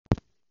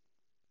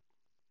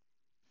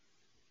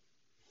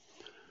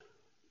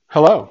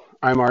Hello,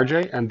 I'm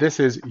RJ, and this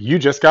is You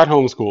Just Got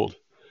Homeschooled.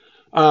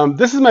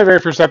 This is my very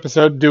first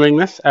episode doing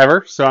this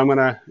ever, so I'm going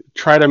to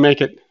try to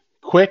make it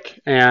quick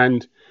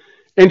and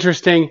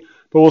interesting,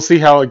 but we'll see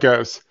how it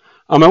goes.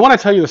 I want to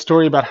tell you the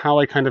story about how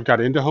I kind of got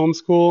into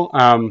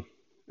homeschool.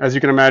 As you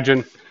can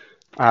imagine,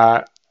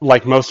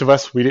 like most of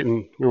us, we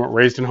weren't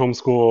raised in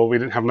homeschool. We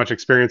didn't have much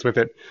experience with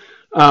it.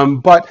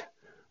 But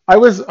I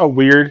was a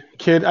weird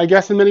kid, I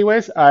guess, in many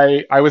ways.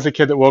 I was a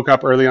kid that woke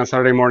up early on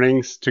Saturday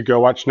mornings to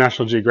go watch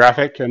National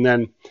Geographic. And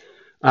then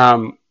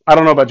I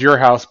don't know about your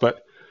house,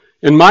 but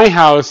in my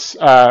house,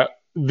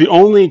 the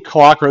only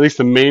clock, or at least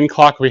the main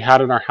clock we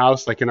had in our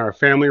house, like in our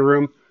family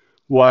room,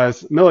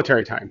 was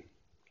military time.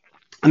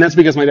 And that's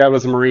because my dad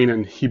was a Marine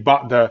and he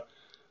bought the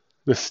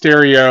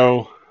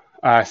stereo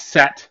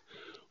set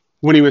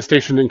when he was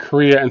stationed in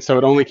Korea. And so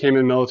it only came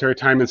in military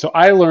time. And so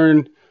I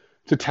learned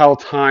to tell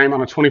time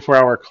on a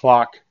 24-hour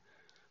clock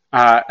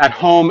at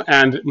home,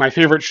 and my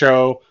favorite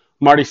show,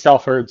 Marty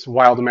Stelford's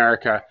Wild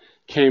America,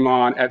 came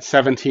on at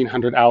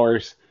 1700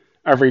 hours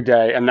every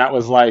day, and that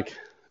was like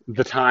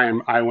the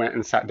time I went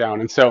and sat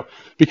down. And so,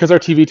 because our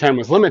TV time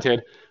was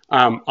limited,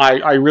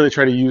 I really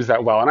try to use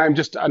that well. And I'm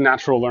just a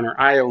natural learner.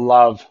 I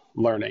love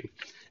learning,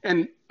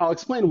 and I'll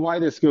explain why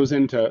this goes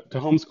into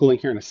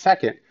homeschooling here in a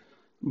second.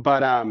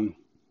 But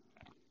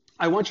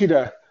I want you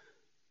to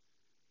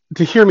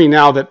hear me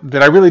now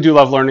that I really do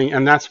love learning,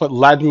 and that's what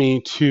led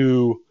me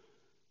to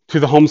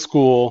the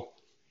homeschool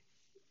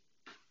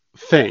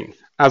thing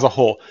as a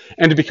whole,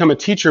 and to become a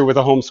teacher with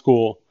a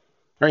homeschool,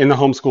 or in the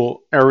homeschool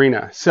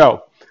arena.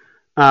 So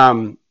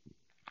the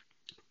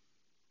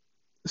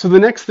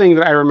next thing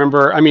that I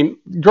remember, I mean,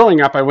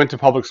 growing up, I went to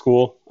public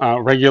school,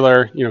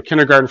 regular,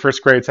 kindergarten,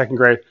 first grade, second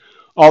grade,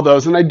 all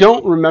those, and I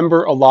don't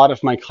remember a lot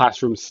of my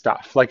classroom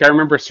stuff. Like I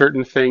remember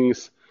certain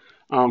things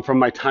from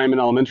my time in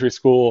elementary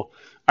school.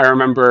 I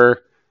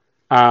remember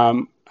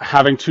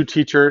having two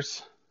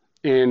teachers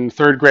in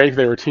third grade.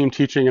 They were team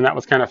teaching, and that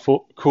was kind of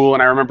cool.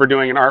 And I remember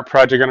doing an art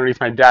project underneath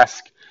my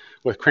desk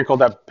with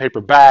crinkled up paper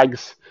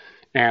bags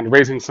and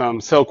raising some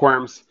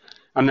silkworms.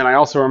 And then I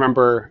also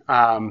remember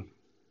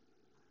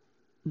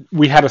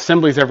we had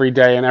assemblies every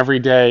day, and every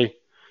day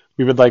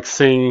we would like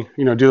sing,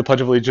 do the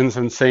Pledge of Allegiance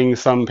and sing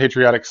some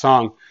patriotic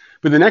song.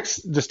 But the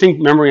next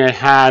distinct memory I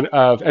had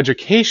of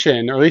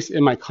education, or at least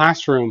in my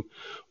classroom,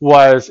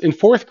 was in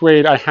fourth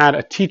grade. I had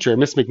a teacher,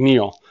 Miss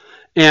McNeil,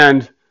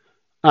 and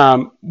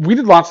we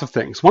did lots of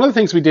things. One of the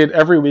things we did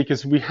every week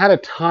is we had a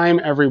time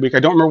every week.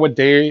 I don't remember what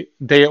day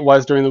it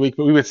was during the week,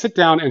 but we would sit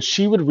down and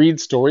she would read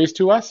stories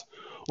to us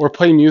or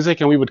play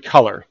music, and we would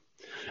color.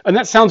 And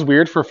that sounds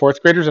weird for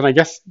fourth graders, and I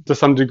guess to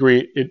some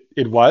degree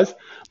it was,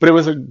 but it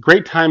was a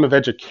great time of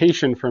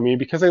education for me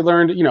because I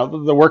learned, the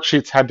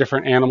worksheets had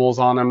different animals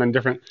on them and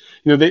different,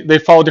 they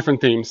follow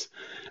different themes.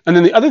 And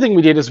then the other thing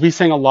we did is we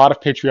sang a lot of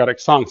patriotic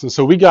songs. And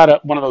so we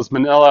got one of those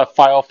manila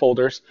file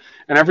folders,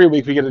 and every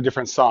week we get a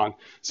different song.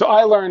 So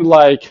I learned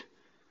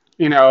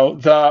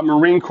the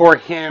Marine Corps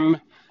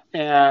hymn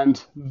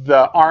and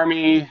the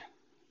Army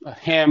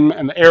hymn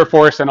and the Air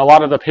Force and a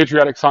lot of the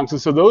patriotic songs.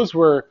 And so those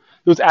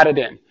added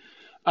in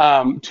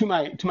to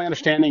my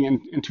understanding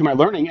and to my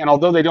learning. And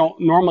although they don't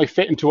normally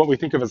fit into what we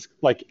think of as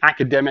like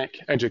academic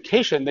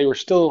education, they were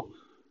still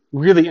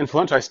really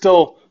influential. I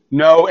still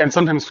know and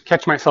sometimes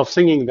catch myself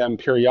singing them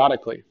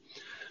periodically.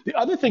 The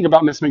other thing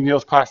about Miss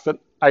McNeil's class that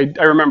I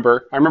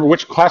remember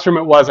which classroom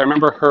it was. I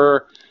remember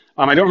her.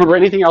 I don't remember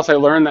anything else I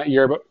learned that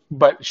year,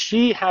 but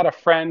she had a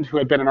friend who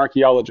had been an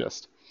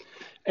archaeologist.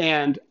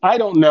 And I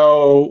don't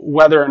know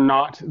whether or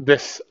not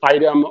this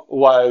item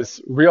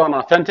was real and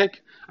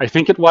authentic. I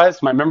think it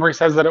was. My memory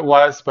says that it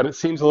was, but it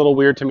seems a little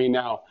weird to me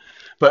now.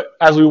 But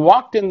as we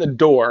walked in the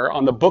door,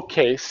 on the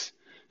bookcase,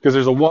 because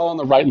there's a wall on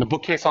the right and the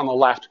bookcase on the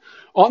left,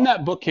 on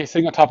that bookcase,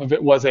 sitting on top of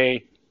it was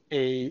a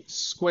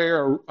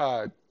square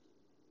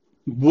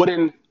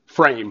wooden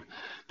frame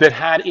that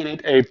had in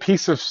it a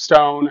piece of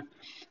stone,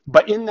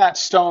 but in that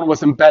stone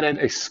was embedded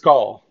a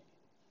skull.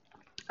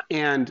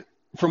 And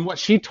from what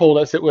she told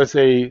us, it was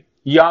a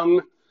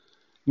young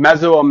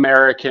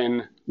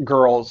Mesoamerican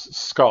girl's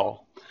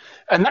skull.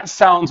 And that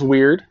sounds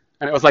weird.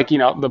 And it was like,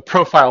 the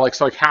profile,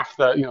 so half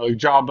the,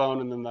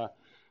 jawbone, and then the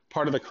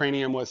part of the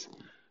cranium was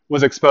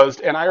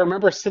exposed. And I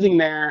remember sitting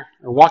there,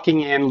 or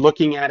walking in,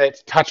 looking at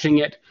it, touching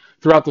it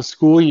throughout the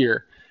school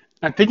year,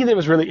 and thinking it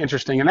was really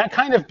interesting. And that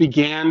kind of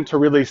began to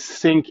really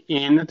sink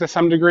in to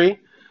some degree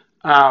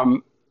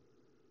of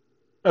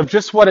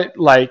just what it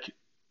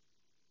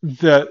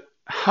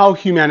how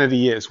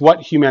humanity is,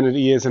 what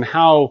humanity is, and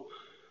how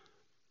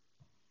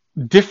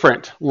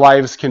different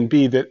lives can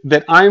be.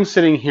 That I'm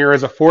sitting here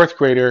as a fourth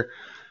grader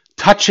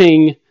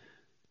touching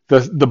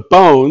the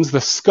bones,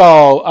 the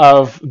skull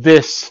of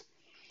this,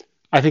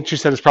 I think she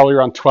said it's probably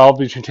around 12,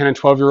 between 10 and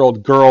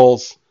 12-year-old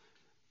girl's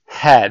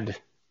head,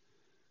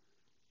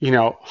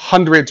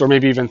 hundreds or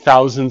maybe even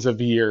thousands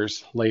of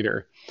years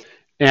later.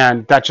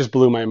 And that just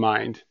blew my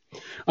mind.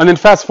 And then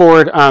fast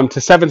forward to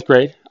seventh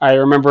grade, I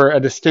remember a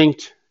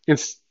distinct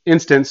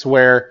instance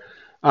where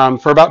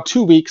for about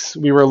 2 weeks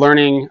we were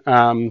learning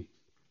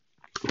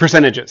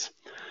percentages.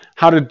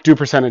 how to do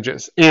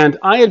percentages. And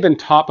I had been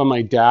taught by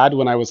my dad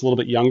when I was a little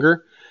bit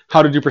younger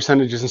how to do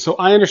percentages. And so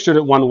I understood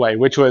it one way,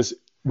 which was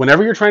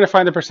whenever you're trying to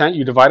find the percent,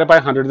 you divide it by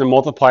 100 and then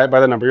multiply it by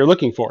the number you're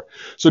looking for.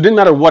 So it didn't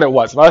matter what it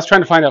was. If I was trying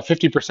to find out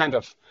 50%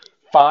 of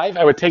 5,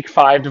 I would take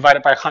 5, divide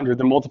it by 100,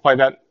 then multiply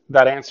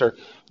that answer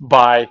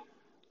by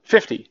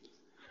 50.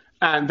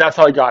 And that's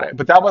how I got it.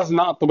 But that was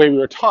not the way we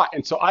were taught.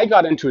 And so I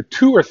got into a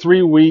 2 or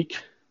 3 week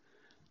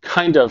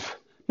kind of,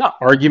 not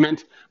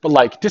argument, but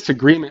like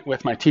disagreement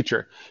with my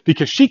teacher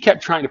because she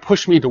kept trying to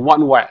push me to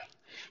one way.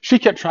 She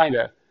kept trying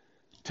to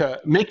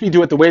make me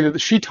do it the way that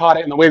she taught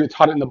it and the way that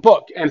taught it in the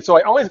book. And so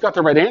I always got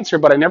the right answer,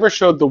 but I never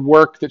showed the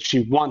work that she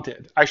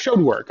wanted. I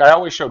showed work. I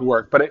always showed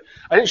work, but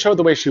I didn't show it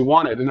the way she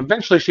wanted. And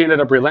eventually she ended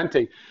up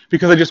relenting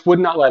because I just would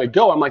not let it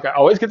go. I'm like, I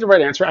always get the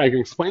right answer. I can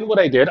explain what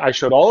I did. I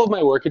showed all of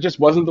my work. It just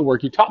wasn't the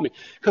work you taught me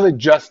because I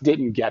just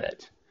didn't get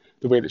it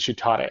the way that she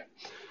taught it.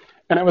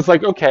 And I was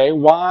like, okay,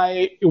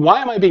 why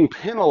am I being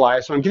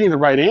penalized when I'm getting the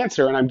right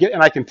answer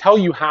and I can tell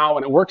you how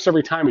and it works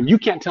every time and you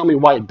can't tell me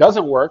why it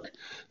doesn't work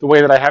the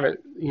way that I have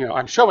it,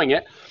 I'm showing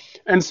it.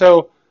 And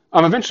so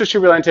eventually she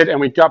relented and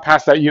we got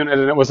past that unit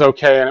and it was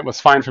okay and it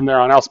was fine from there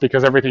on else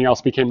because everything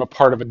else became a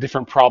part of a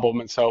different problem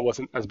and so it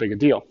wasn't as big a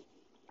deal.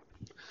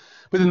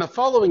 But in the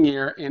following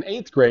year in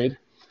 8th grade,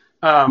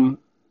 I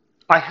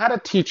had a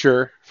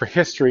teacher for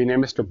history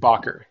named Mr.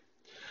 Bacher.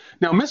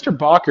 Now, Mr.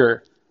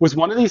 Bacher was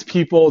one of these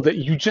people that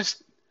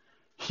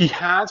he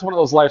has one of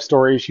those life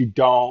stories you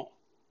don't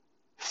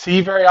see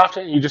very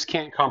often and you just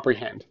can't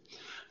comprehend.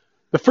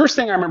 The first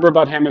thing I remember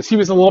about him is he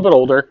was a little bit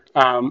older.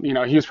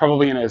 He was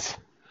probably in his,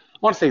 I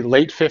want to say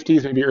late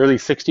 50s, maybe early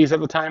 60s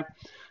at the time.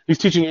 He was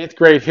teaching 8th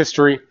grade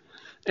history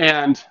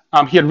and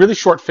he had really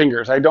short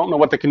fingers. I don't know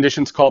what the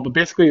condition's called, but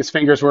basically his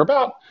fingers were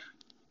about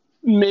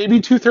maybe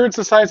 2/3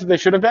 the size that they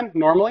should have been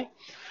normally.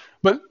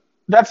 But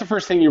that's the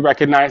first thing you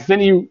recognize. Then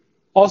you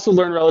also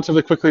learn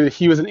relatively quickly that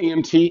he was an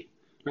EMT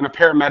and a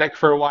paramedic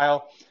for a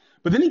while.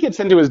 But then he gets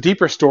into his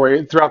deeper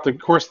story throughout the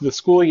course of the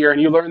school year, and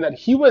you learn that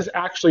he was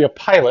actually a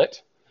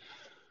pilot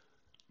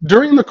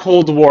during the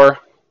Cold War,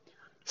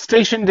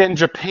 stationed in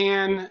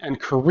Japan and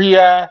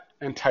Korea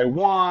and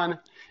Taiwan,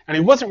 and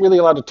he wasn't really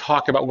allowed to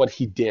talk about what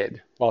he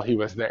did while he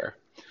was there.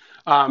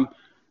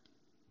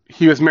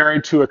 He was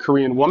married to a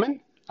Korean woman.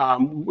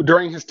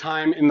 During his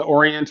time in the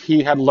Orient,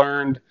 he had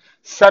learned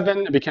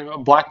became a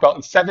black belt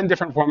in 7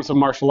 different forms of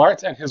martial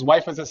arts, and his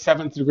wife was a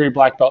 7th degree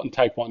black belt in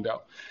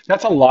Taekwondo.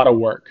 That's a lot of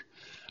work.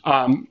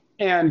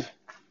 And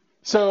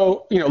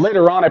so,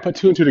 later on, I put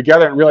 2 and 2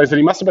 together and realized that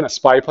he must have been a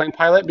spy plane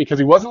pilot because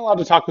he wasn't allowed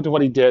to talk about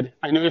what he did.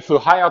 I knew he flew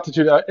high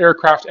altitude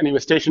aircraft and he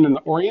was stationed in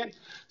the Orient.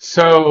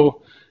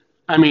 So,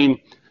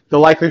 the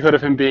likelihood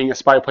of him being a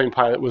spy plane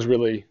pilot was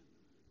really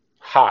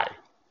high.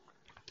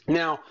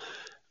 Now,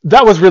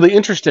 that was really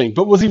interesting,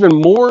 but was even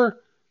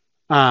more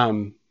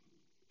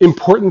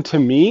important to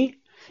me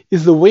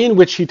is the way in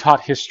which he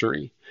taught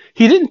history.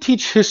 He didn't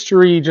teach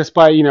history just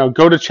by,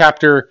 go to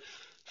chapter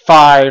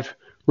 5,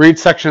 read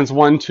sections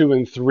 1, 2,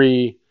 and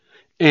 3,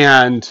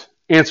 and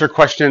answer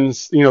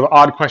questions, the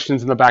odd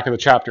questions in the back of the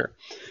chapter.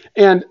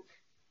 And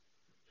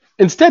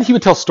instead, he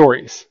would tell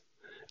stories.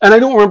 And I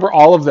don't remember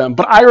all of them,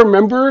 but I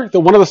remember that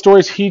one of the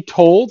stories he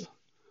told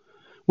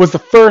was the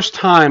first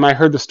time I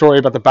heard the story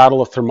about the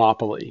Battle of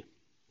Thermopylae,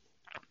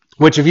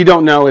 which, if you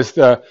don't know, is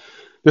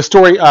the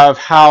story of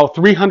how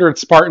 300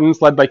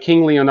 Spartans, led by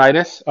King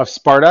Leonidas of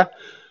Sparta,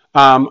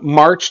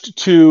 marched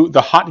to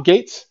the Hot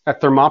Gates at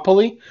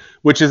Thermopylae,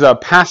 which is a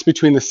pass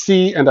between the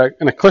sea and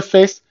a cliff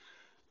face,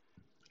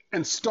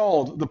 and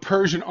stalled the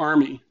Persian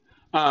army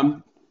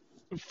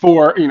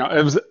for,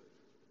 it was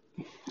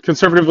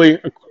conservatively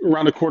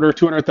around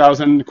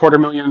 200,000,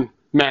 250,000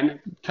 men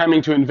coming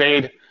to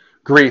invade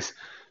Greece.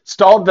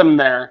 Stalled them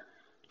there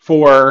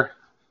for,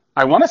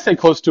 I want to say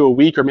close to a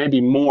week or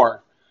maybe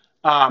more,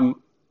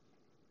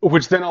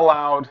 which then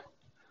allowed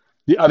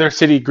the other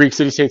Greek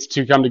city-states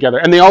to come together.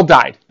 And they all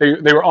died.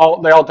 They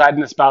all died in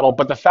this battle.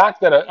 But the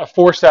fact that a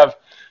force of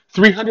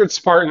 300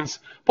 Spartans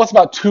plus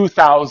about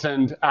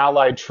 2,000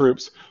 allied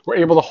troops were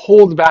able to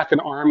hold back an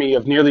army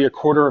of nearly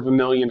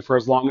 250,000 for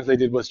as long as they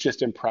did was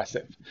just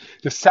impressive.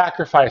 The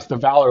sacrifice, the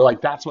valor,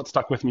 that's what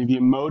stuck with me. The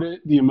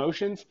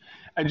emotions,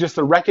 and just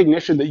the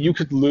recognition that you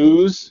could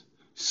lose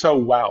so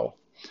well.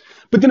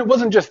 But then it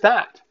wasn't just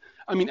that.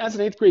 As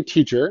an 8th grade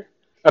teacher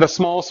at a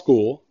small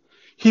school,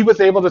 he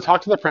was able to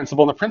talk to the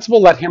principal, and the principal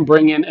let him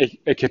bring in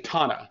a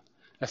katana,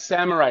 a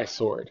samurai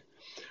sword,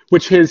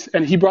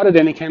 and he brought it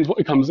in.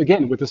 It comes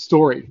again with a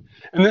story.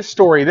 And this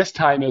story, this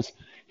time, is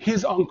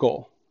his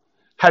uncle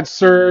had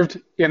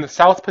served in the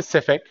South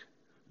Pacific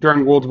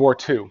during World War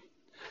II.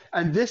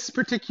 And this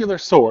particular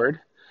sword,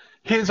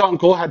 his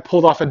uncle had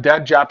pulled off a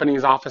dead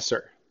Japanese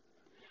officer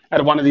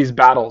at one of these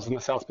battles in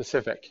the South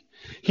Pacific.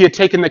 He had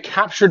taken the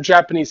captured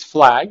Japanese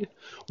flag,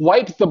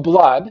 wiped the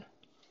blood,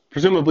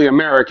 presumably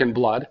American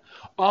blood,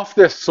 off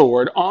this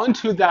sword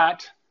onto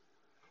that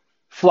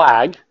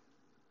flag,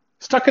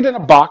 stuck it in a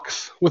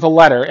box with a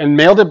letter, and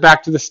mailed it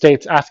back to the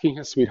States asking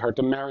his sweetheart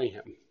to marry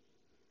him.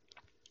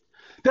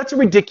 That's a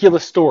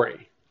ridiculous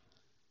story.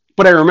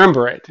 but I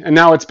remember it. And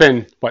now it's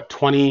been,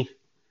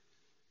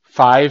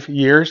 25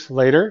 years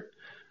later.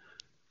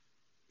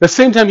 The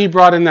same time he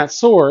brought in that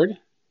sword,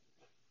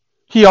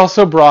 he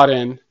also brought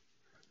in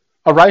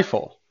a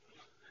rifle.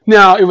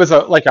 Now, it was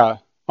a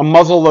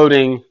muzzle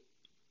loading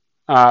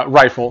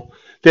rifle.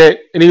 And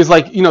he was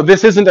like,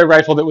 this isn't a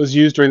rifle that was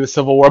used during the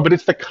Civil War, but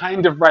it's the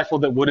kind of rifle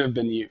that would have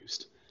been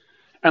used.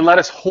 And let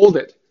us hold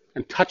it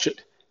and touch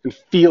it and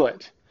feel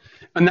it.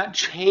 And that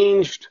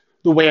changed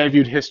the way I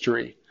viewed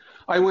history.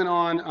 I went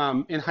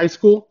on in high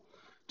school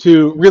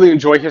to really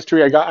enjoy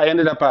history. I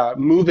ended up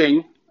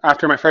moving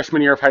after my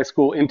freshman year of high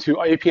school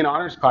into AP and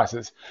honors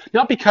classes,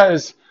 not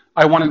because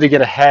I wanted to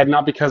get ahead,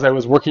 not because I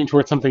was working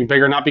towards something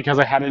bigger, not because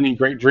I had any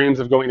great dreams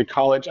of going to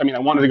college. I mean, I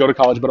wanted to go to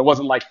college, but it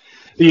wasn't like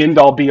the end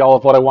all be all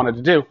of what I wanted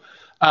to do.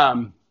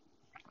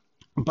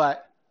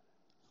 But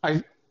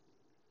I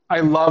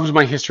loved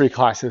my history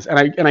classes,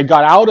 and I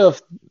got out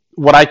of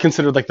what I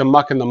considered like the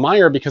muck and the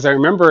mire, because I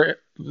remember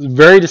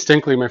very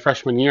distinctly my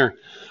freshman year,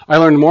 I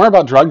learned more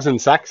about drugs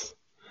and sex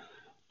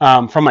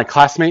from my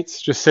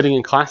classmates just sitting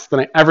in class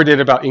than I ever did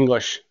about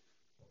English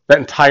that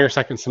entire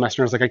second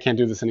semester. I was like, I can't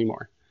do this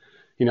anymore.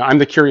 I'm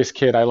the curious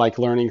kid. I like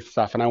learning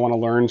stuff, and I want to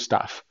learn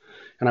stuff.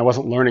 And I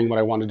wasn't learning what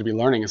I wanted to be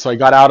learning. And so I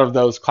got out of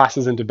those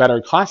classes into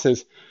better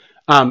classes.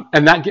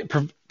 And that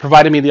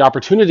provided me the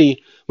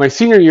opportunity my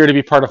senior year to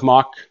be part of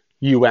mock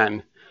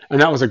UN. And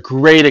that was a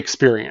great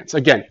experience.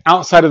 Again,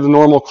 outside of the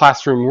normal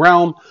classroom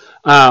realm.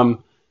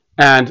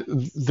 And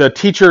the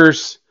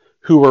teachers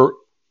who were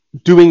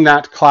doing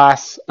that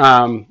class,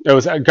 it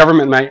was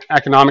government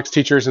economics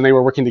teachers, and they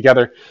were working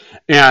together.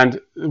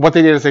 And what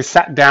they did is they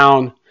sat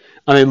down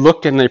and they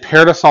looked and they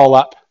paired us all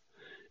up.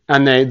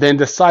 And they then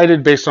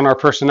decided, based on our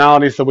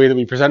personalities, the way that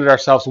we presented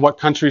ourselves, what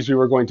countries we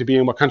were going to be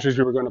and what countries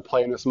we were going to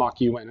play in this mock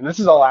UN. And this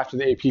is all after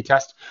the AP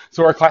test.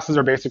 So our classes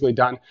are basically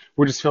done.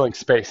 We're just filling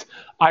space.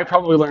 I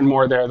probably learned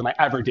more there than I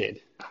ever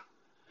did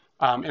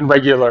in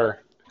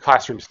regular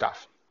classroom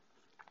stuff.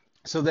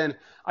 So then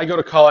I go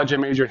to college. I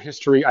major in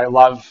history. I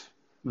love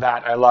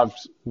that. I loved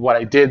what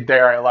I did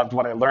there. I loved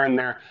what I learned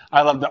there.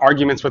 I loved the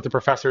arguments with the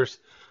professors.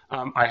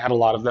 I had a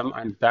lot of them.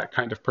 I'm that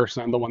kind of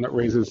person. I'm the one that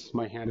raises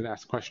my hand and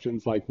asks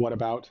questions like, what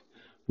about,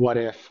 what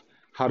if,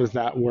 how does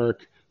that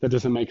work? That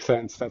doesn't make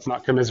sense. That's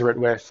not commiserate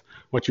with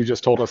what you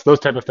just told us, those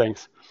type of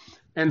things.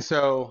 And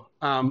so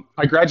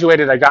I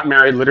graduated. I got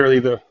married literally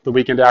the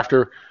weekend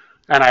after,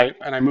 and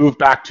I moved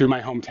back to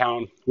my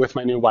hometown with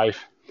my new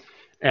wife,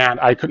 and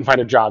I couldn't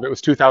find a job. It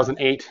was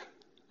 2008.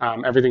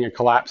 Everything had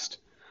collapsed.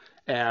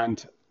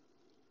 And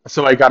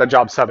so I got a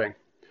job subbing.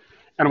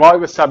 And while I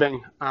was subbing,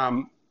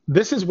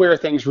 this is where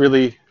things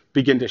really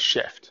begin to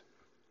shift.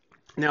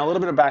 Now, a little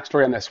bit of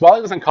backstory on this. While I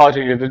was in college,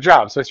 I needed a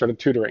job, so I started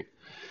tutoring.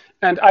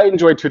 And I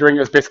enjoyed tutoring. It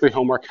was basically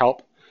homework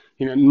help,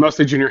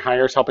 mostly junior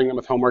hires, helping them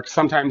with homework,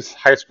 sometimes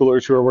high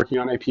schoolers who are working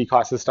on AP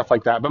classes, stuff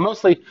like that, but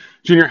mostly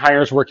junior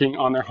hires working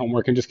on their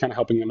homework and just kind of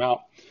helping them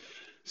out.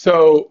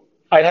 So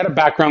I had a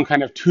background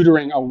kind of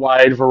tutoring a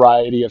wide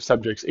variety of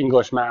subjects: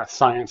 English, math,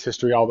 science,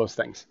 history, all those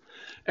things.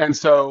 And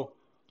so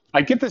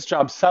I get this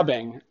job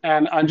subbing,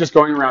 and I'm just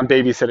going around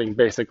babysitting,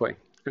 basically,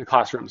 in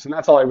classrooms, and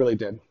that's all I really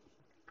did.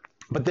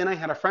 But then I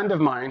had a friend of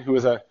mine who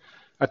was a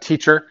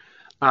teacher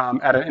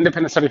at an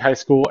independent study high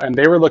school, and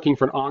they were looking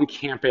for an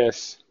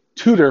on-campus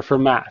tutor for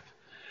math.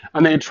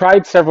 And they had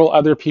tried several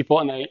other people,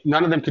 and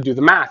none of them could do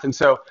the math. And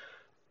so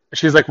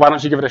she's like, why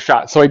don't you give it a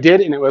shot? So I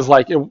did, and it was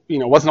like, it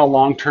wasn't a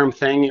long-term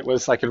thing. It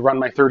was like I'd run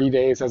my 30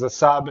 days as a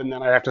sub, and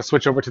then I'd have to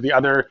switch over to the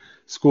other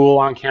school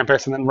on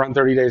campus and then run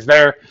 30 days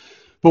there.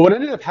 But what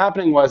ended up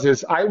happening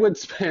is I would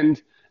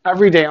spend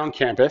every day on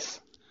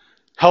campus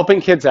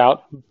helping kids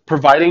out,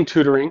 providing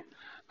tutoring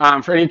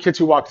for any kids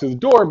who walked through the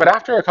door. But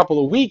after a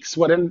couple of weeks,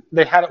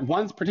 they had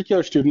one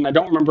particular student, I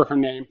don't remember her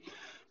name,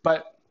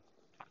 but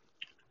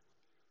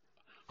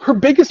her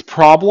biggest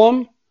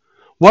problem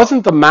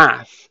wasn't the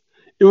math.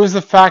 It was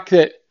the fact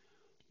that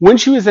when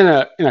she was in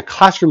a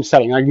classroom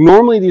setting, like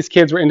normally these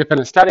kids were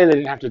independent study, they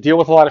didn't have to deal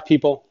with a lot of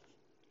people.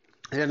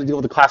 They didn't have to deal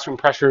with the classroom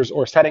pressures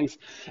or settings.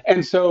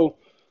 And so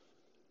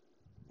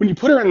when you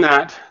put her in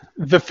that,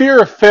 the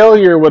fear of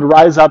failure would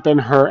rise up in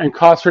her and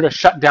cause her to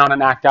shut down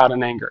and act out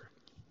in anger.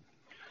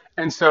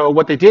 And so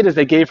what they did is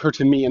they gave her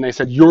to me, and they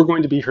said, you're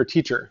going to be her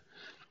teacher.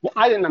 Well,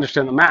 I didn't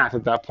understand the math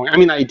at that point. I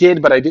mean, I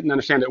did, but I didn't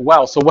understand it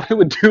well. So what I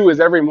would do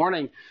is every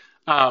morning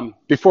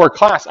before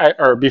class,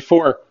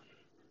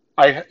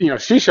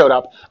 she showed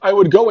up, I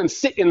would go and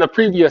sit in the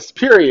previous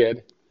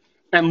period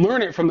and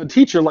learn it from the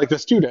teacher like the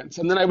students.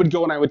 And then I would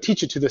go and I would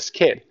teach it to this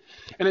kid.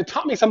 And it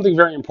taught me something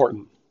very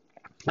important.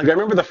 Like I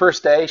remember the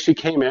first day she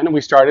came in and we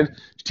started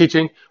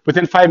teaching.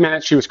 Within 5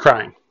 minutes, she was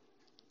crying,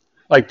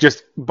 like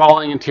just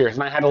bawling in tears.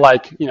 And I had to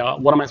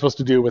what am I supposed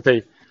to do with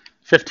a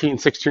 15,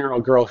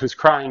 16-year-old girl who's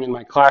crying in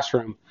my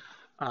classroom?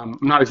 I'm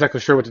not exactly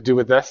sure what to do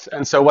with this.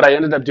 And so what I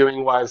ended up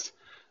doing was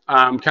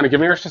kind of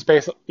giving her some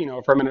space,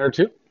 for a minute or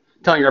two,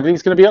 telling her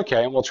everything's going to be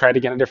okay, and we'll try it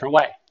again a different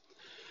way.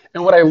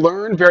 And what I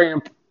learned very,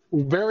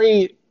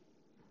 very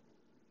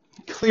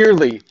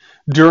clearly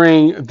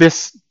during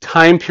this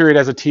time period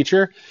as a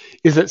teacher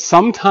is that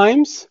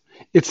sometimes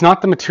It's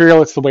not the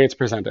material, it's the way it's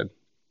presented.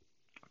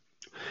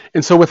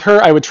 And so with her,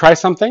 I would try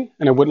something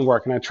and it wouldn't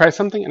work. And I'd try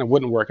something and it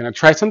wouldn't work. And I'd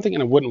try something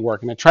and it wouldn't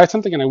work. And I'd try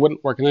something and it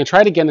wouldn't work. And I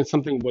tried again and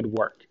something would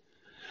work.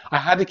 I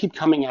had to keep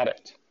coming at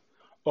it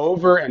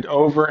over and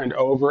over and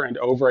over and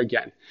over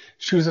again.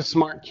 She was a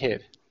smart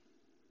kid.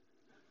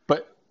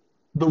 But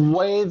the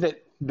way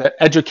that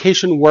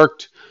education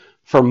worked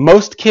for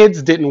most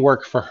kids didn't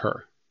work for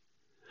her.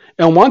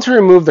 And once we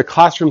removed the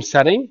classroom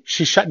setting,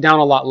 she shut down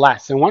a lot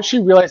less. And once she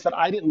realized that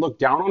I didn't look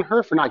down on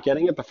her for not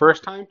getting it the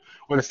first time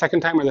or the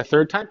second time or the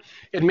third time,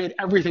 it made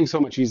everything so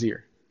much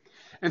easier.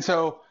 And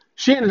so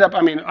she ended up,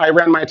 I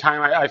ran my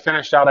time. I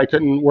finished out. I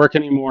couldn't work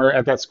anymore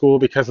at that school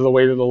because of the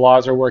way that the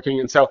laws are working.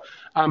 And so,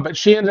 but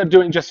she ended up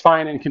doing just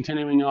fine and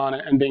continuing on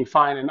and being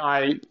fine. And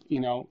I,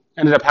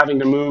 ended up having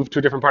to move to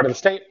a different part of the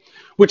state,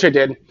 which I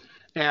did.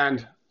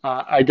 And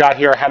I got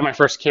here, I had my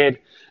first kid,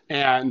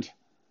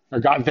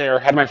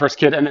 had my first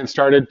kid, and then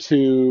started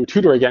to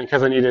tutor again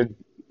because I needed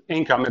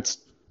income. It's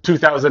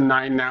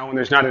 2009 now, and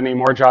there's not any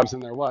more jobs than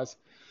there was.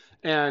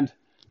 And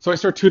so I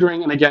started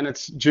tutoring, and again,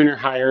 it's junior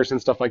hires and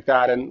stuff like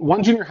that. And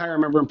one junior hire I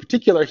remember in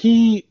particular,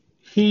 he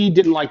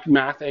didn't like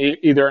math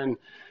either,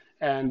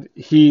 and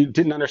he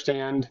didn't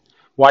understand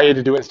why he had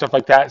to do it and stuff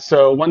like that.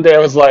 So one day I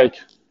was like,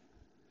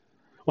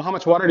 well, how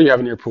much water do you have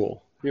in your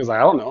pool? He was like,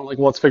 I don't know. I'm like,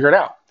 well, let's figure it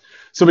out.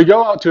 So we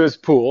go out to his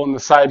pool in the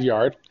side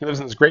yard. He lives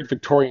in this great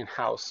Victorian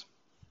house.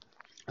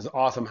 It's an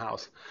awesome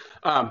house.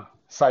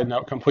 Side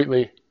note,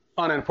 completely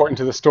unimportant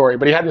to the story,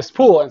 but he had this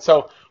pool, and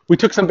so we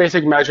took some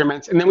basic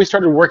measurements, and then we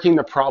started working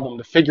the problem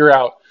to figure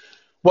out,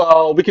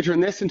 well, we could turn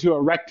this into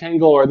a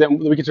rectangle, or then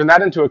we could turn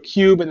that into a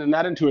cube, and then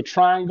that into a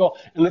triangle,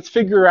 and let's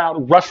figure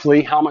out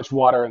roughly how much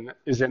water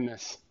is in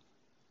this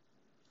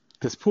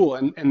pool.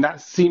 And that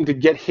seemed to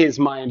get his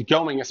mind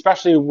going,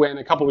 especially when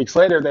a couple weeks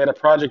later they had a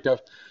project of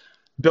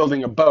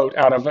building a boat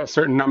out of a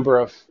certain number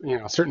of,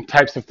 certain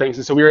types of things.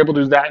 And so we were able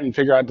to do that and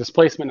figure out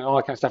displacement and all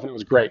that kind of stuff, and it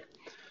was great.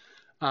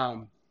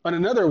 But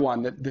another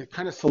one that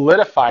kind of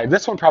solidified,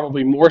 this one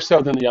probably more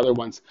so than the other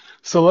ones,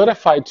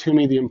 solidified to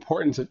me the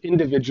importance of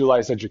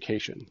individualized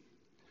education.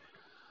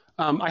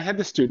 I had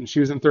this student, she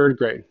was in third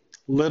grade,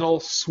 little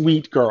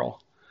sweet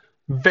girl,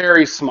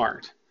 very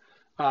smart.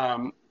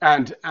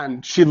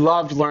 And she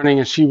loved learning,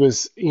 and she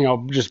was,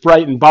 just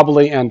bright and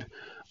bubbly. And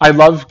I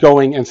loved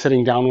going and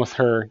sitting down with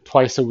her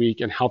twice a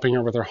week and helping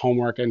her with her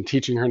homework and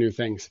teaching her new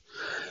things.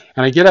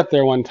 And I get up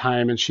there one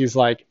time and she's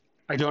like,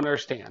 I don't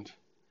understand.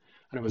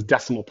 And it was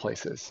decimal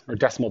places or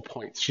decimal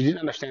points. She didn't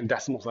understand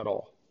decimals at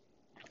all.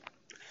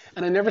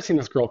 And I never seen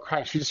this girl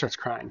cry. She just starts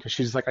crying because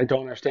she's like, I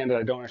don't understand it.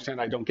 I don't understand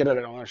it. I don't get it.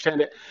 I don't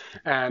understand it.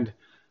 And,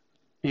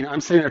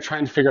 I'm sitting there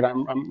trying to figure it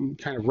out. I'm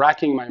kind of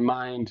racking my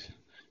mind,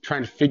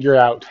 trying to figure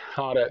out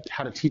how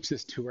to teach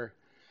this to her.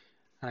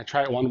 And I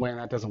try it one way and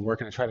that doesn't work.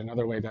 And I try it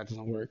another way, that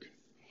doesn't work.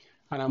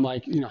 And I'm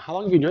like, how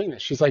long have you been doing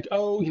this? She's like,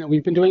 oh,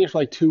 we've been doing it for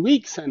like 2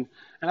 weeks. And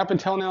up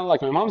until now,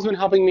 like my mom's been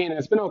helping me and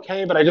it's been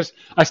okay, but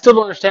I still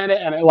don't understand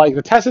it. And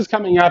the test is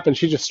coming up and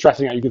she's just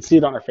stressing out. You can see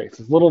it on her face.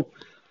 This little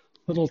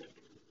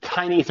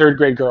tiny third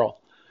grade girl.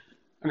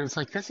 And it's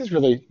like, this is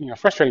really,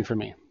 frustrating for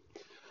me.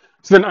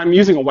 So then I'm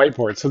using a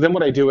whiteboard. So then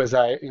what I do is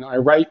I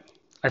write,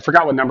 I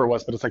forgot what number it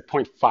was, but it's like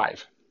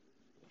 0.5.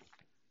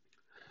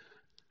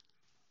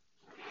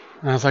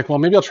 And I was like, well,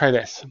 maybe I'll try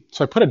this.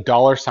 So I put a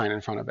dollar sign in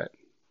front of it.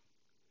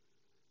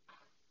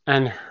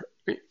 And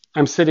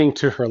I'm sitting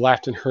to her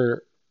left, and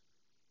her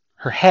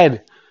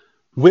head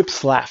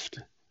whips left.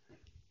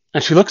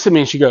 And she looks at me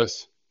and she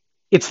goes,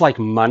 it's like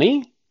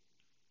money?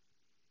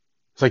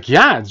 It's like,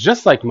 yeah, it's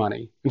just like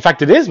money. In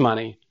fact, it is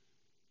money.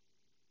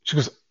 She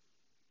goes,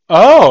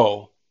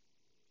 oh.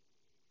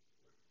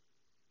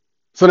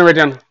 So then I write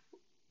down,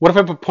 what if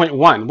I put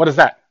 0.1? What is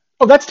that?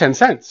 Oh, that's 10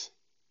 cents.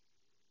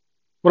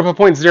 What about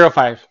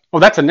 0.05? Oh,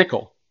 that's a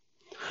nickel.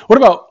 What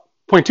about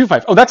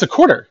 0.25? Oh, that's a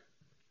quarter.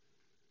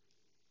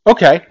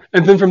 Okay.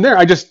 And then from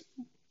there,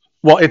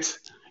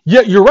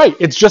 you're right.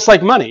 It's just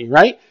like money,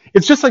 right?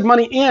 It's just like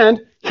money,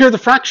 and here are the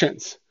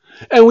fractions.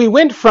 And we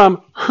went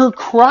from her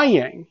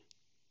crying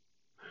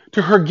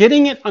to her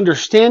getting it,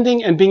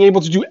 understanding, and being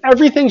able to do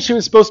everything she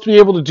was supposed to be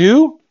able to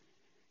do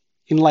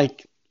in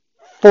like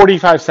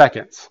 45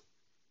 seconds.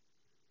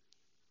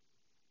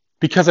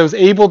 Because I was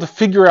able to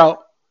figure out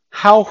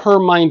how her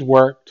mind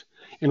worked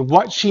and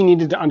what she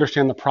needed to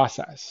understand the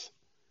process.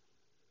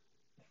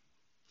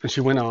 And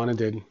she went on and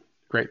did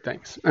great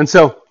things. And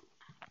so,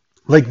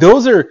 that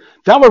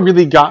what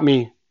really got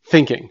me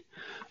thinking.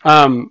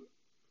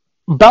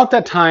 About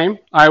that time,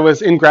 I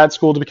was in grad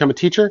school to become a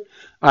teacher.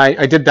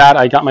 I did that.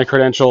 I got my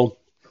credential.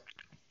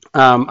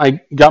 I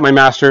got my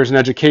master's in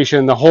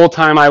education. The whole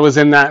time I was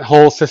in that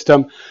whole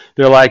system,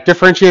 they're like,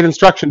 differentiated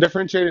instruction,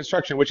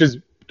 which is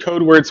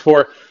code words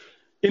for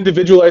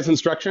individualized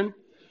instruction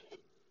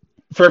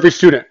for every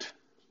student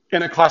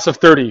in a class of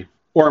 30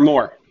 or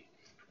more.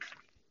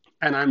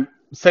 And I'm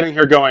sitting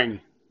here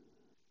going,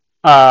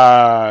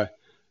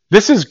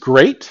 this is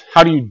great.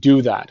 How do you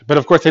do that? But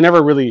of course, they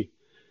never really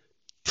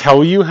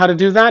tell you how to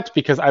do that,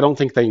 because I don't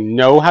think they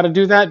know how to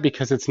do that,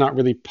 because it's not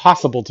really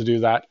possible to do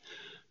that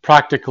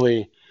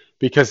practically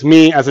because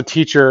me as a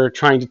teacher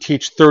trying to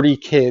teach 30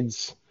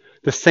 kids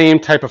the same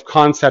type of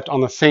concept on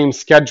the same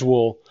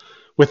schedule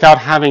without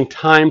having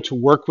time to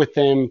work with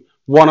them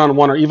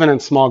one-on-one or even in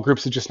small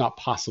groups is just not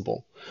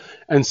possible.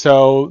 And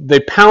so they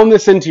pound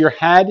this into your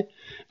head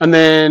and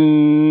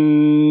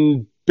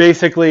then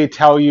basically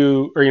tell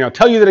you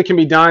that it can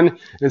be done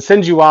and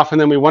send you off, and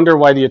then we wonder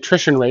why the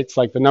attrition rates,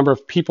 like the number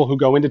of people who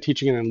go into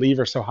teaching and then leave,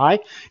 are so high.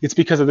 It's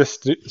because of this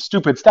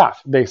stupid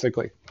stuff,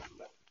 basically.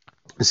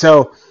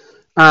 So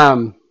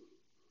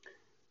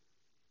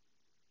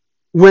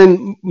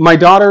when my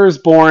daughter is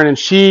born and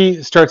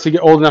she starts to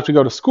get old enough to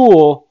go to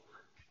school,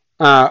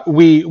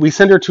 we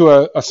send her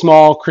to a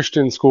small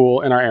Christian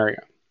school in our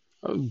area,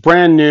 a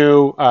brand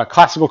new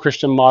classical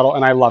Christian model,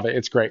 and I love it.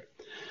 It's great.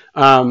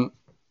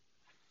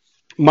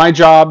 My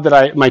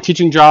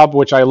teaching job,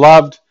 which I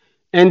loved,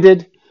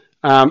 ended,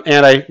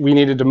 and we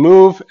needed to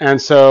move,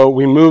 and so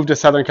we moved to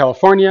Southern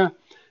California,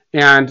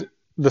 and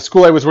the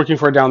school I was working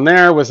for down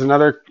there was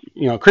another,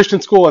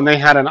 Christian school, and they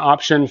had an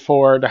option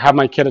to have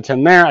my kid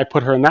attend there. I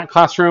put her in that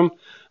classroom.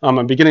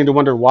 I'm beginning to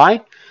wonder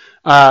why.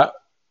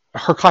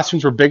 Her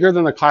classrooms were bigger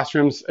than the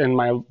classrooms in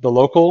the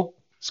local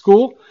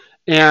school,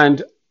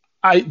 and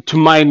to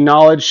my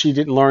knowledge, she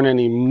didn't learn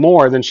any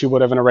more than she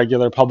would have in a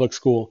regular public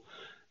school.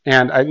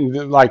 And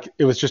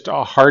it was just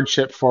a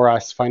hardship for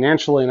us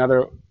financially and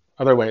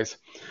other ways.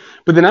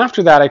 But then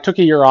after that, I took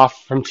a year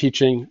off from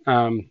teaching.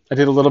 I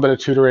did a little bit of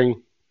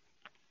tutoring.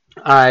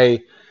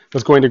 I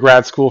was going to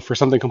grad school for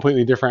something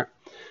completely different.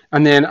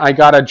 And then I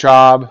got a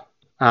job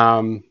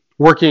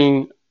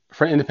working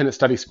for an independent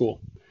study school.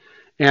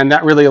 And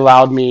that really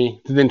allowed me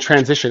to then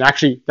transition.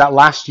 Actually, that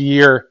last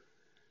year,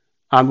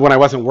 when I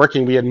wasn't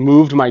working, we had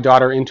moved my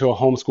daughter into a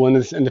homeschool, in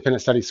this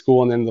independent study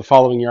school, and then the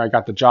following year I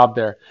got the job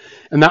there.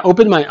 And that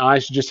opened my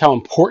eyes to just how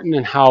important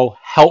and how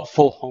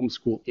helpful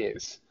homeschool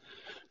is.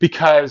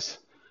 Because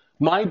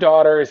my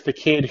daughter is the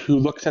kid who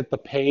looks at the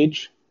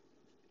page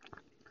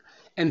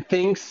and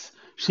thinks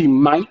she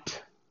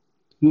might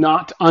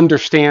not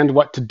understand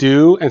what to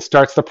do and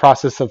starts the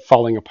process of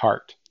falling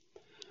apart.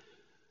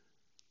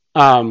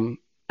 And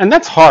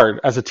that's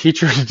hard as a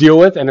teacher to deal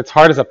with, and it's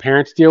hard as a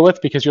parent to deal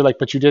with, because you're like,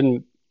 but you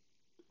didn't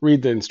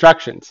read the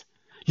instructions.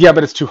 Yeah,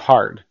 but it's too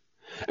hard.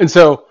 And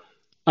so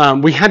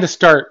we had to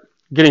start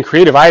getting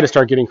creative. I had to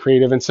start getting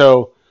creative. And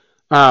so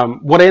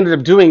what I ended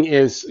up doing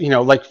is,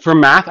 for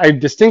math, I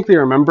distinctly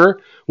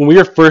remember when we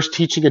were first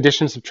teaching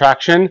addition and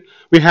subtraction,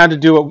 we had to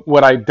do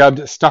what I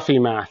dubbed stuffy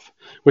math,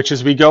 which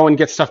is we go and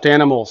get stuffed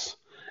animals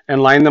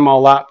and line them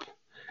all up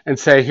and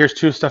say, here's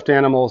 2 stuffed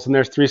animals and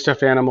there's 3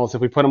 stuffed animals.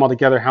 If we put them all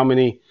together, how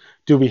many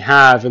do we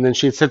have? And then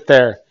she'd sit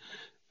there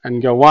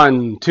and go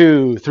 1,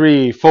 2,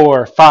 3,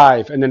 4,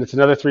 5, and then it's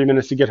another 3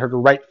 minutes to get her to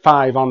write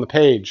 5 on the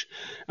page.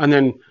 And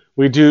then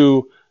we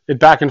do it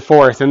back and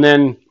forth. And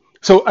then,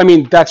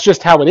 that's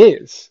just how it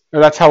is,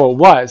 or that's how it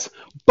was.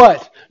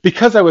 But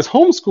because I was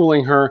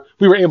homeschooling her,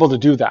 we were able to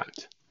do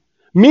that.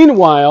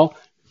 Meanwhile,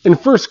 in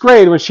first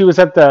grade, when she was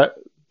at the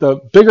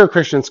bigger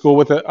Christian school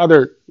with the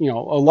other, a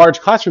large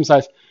classroom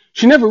size,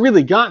 she never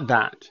really got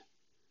that.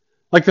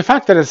 Like the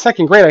fact that in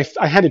second grade,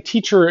 I had to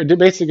teach her a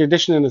basic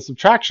addition and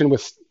subtraction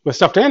with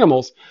stuffed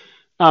animals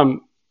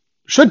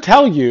should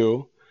tell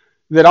you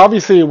that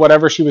obviously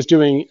whatever she was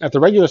doing at the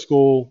regular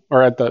school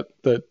or at the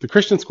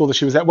Christian school that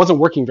she was at wasn't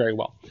working very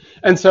well.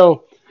 And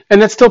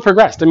that still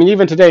progressed.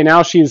 Even today,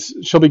 now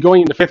she'll be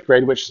going into 5th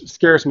grade, which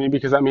scares me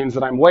because that means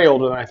that I'm way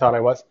older than I thought I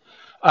was.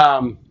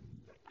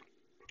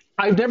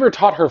 I've never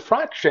taught her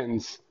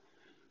fractions,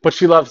 but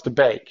she loves to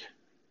bake.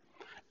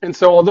 And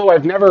so although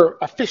I've never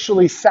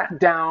officially sat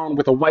down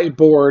with a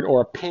whiteboard or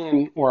a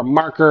pen or a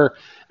marker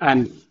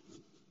and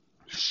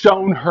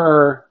shown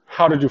her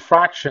how to do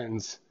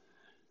fractions,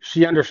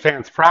 she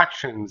understands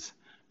fractions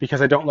because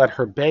I don't let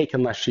her bake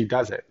unless she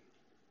does it.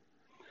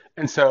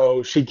 And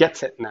so she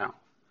gets it now,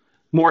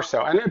 more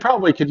so. And it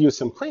probably could use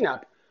some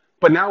cleanup,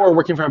 but now we're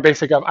working from a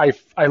basic of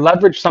I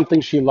leverage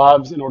something she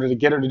loves in order to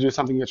get her to do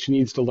something that she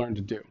needs to learn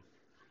to do.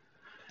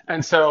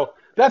 And so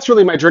that's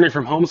really my journey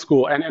from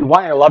homeschool and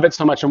why I love it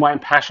so much and why I'm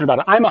passionate about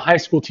it. I'm a high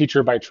school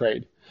teacher by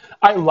trade.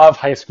 I love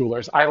high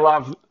schoolers. I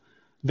love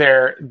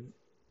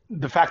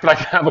the fact that I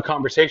can have a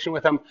conversation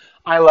with them.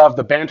 I love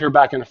the banter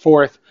back and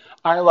forth.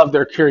 I love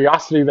their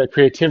curiosity, their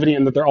creativity,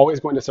 and that they're always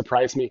going to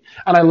surprise me.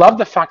 And I love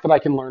the fact that I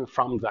can learn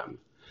from them.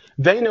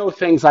 They know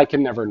things I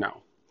can never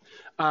know.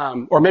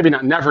 Or maybe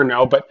not never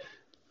know, but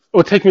it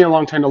will take me a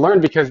long time to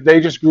learn because they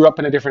just grew up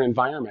in a different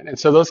environment. And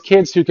so those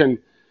kids who can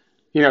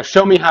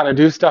show me how to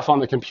do stuff on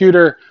the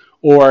computer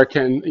or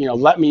can,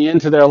 let me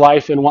into their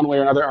life in one way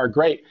or another are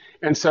great.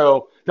 And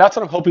so that's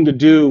what I'm hoping to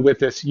do with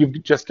this. You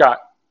just got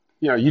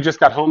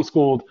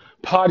homeschooled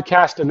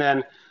podcast. And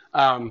then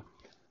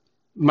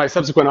my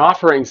subsequent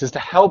offerings is to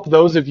help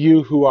those of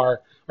you who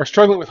are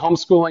struggling with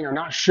homeschooling or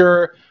not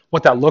sure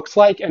what that looks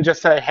like and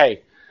just say,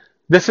 hey,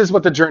 this is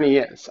what the journey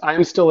is.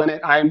 I'm still in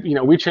it.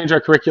 We change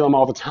our curriculum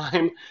all the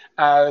time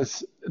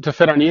to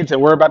fit our needs.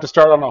 And we're about to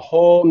start on a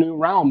whole new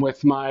realm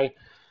with my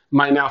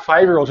now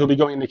 5-year-old who'll be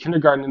going into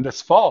kindergarten in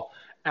this fall.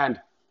 And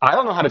I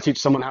don't know how to teach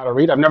someone how to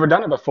read. I've never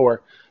done it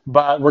before,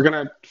 but we're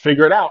going to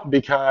figure it out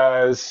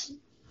because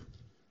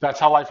that's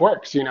how life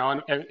works,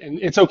 and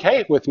it's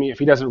okay with me if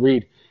he doesn't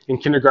read in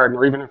kindergarten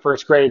or even in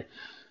first grade,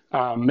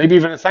 maybe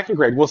even in second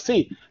grade. We'll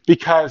see,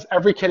 because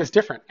every kid is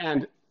different.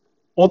 And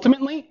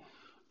ultimately,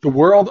 the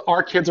world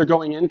our kids are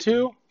going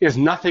into is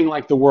nothing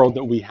like the world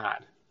that we had.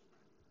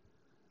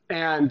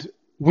 And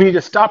we need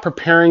to stop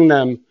preparing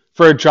them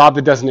for a job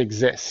that doesn't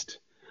exist.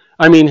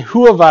 I mean,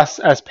 who of us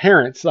as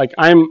parents, like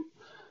I'm,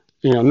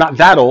 not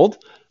that old.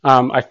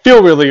 I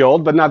feel really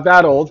old, but not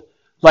that old.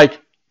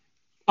 Like,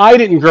 I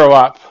didn't grow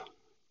up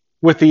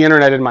with the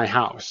internet in my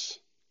house,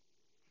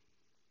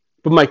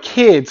 but my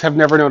kids have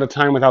never known a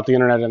time without the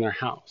internet in their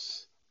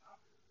house.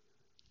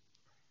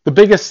 The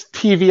biggest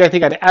TV I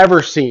think I'd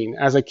ever seen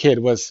as a kid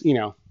was,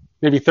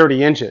 maybe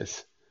 30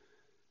 inches.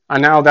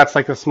 And now that's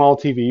like a small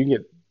TV. You can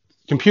get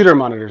computer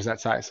monitors that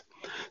size.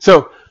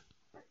 So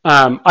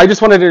I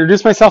just wanted to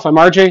introduce myself. I'm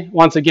RJ.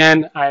 Once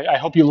again, I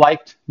hope you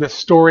liked this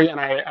story, and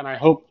I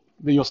hope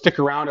that you'll stick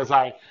around as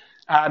I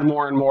add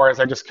more and more, as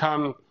I just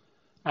come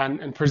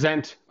and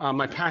present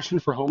my passion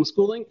for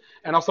homeschooling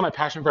and also my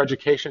passion for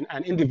education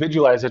and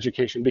individualized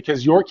education,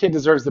 because your kid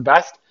deserves the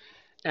best,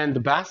 and the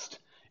best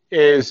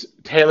is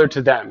tailored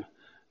to them,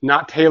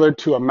 not tailored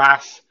to a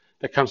mass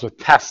that comes with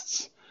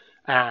tests.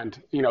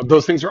 And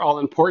those things are all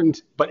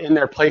important, but in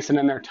their place and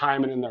in their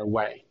time and in their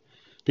way,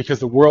 because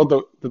the world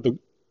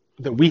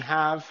that we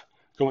have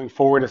going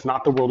forward is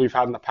not the world we've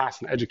had in the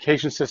past. An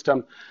education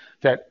system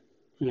that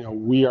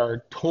we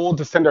are told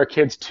to send our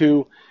kids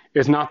to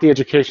is not the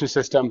education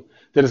system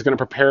that is going to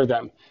prepare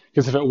them.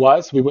 Because if it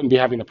was, we wouldn't be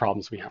having the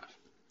problems we have.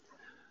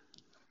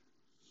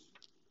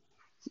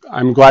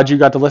 I'm glad you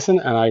got to listen,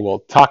 and I will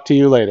talk to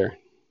you later.